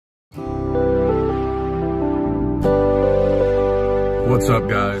What's up,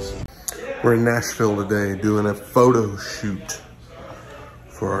 guys? We're in Nashville today doing a photo shoot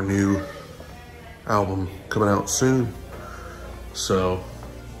for our new album coming out soon. So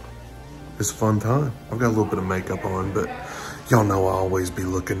it's a fun time. I've got a little bit of makeup on, but y'all know I always be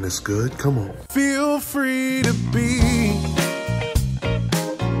looking this good. Come on. Feel free to be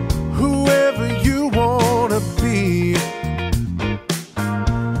whoever you wanna be.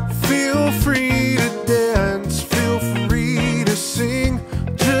 Feel free to dance, feel free to sing,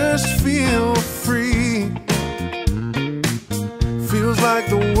 just feel free. Feels like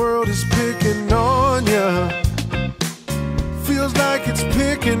the world is picking on ya. Feels like it's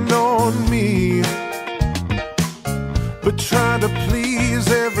picking on me. But trying to please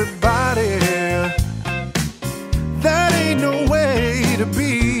everybody, that ain't no way to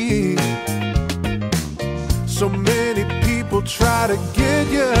be. So many people try to get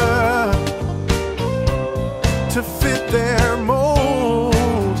you to fit their mold.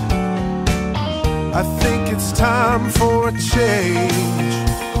 I think it's time for a change.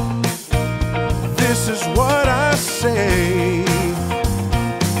 This is what I say.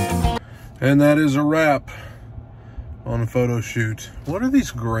 And that is a wrap on a photo shoot. What are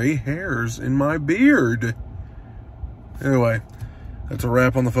these gray hairs in my beard? Anyway, that's a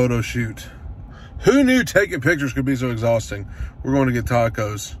wrap on the photo shoot. Who knew taking pictures could be so exhausting? We're going to get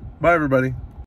tacos. Bye, everybody.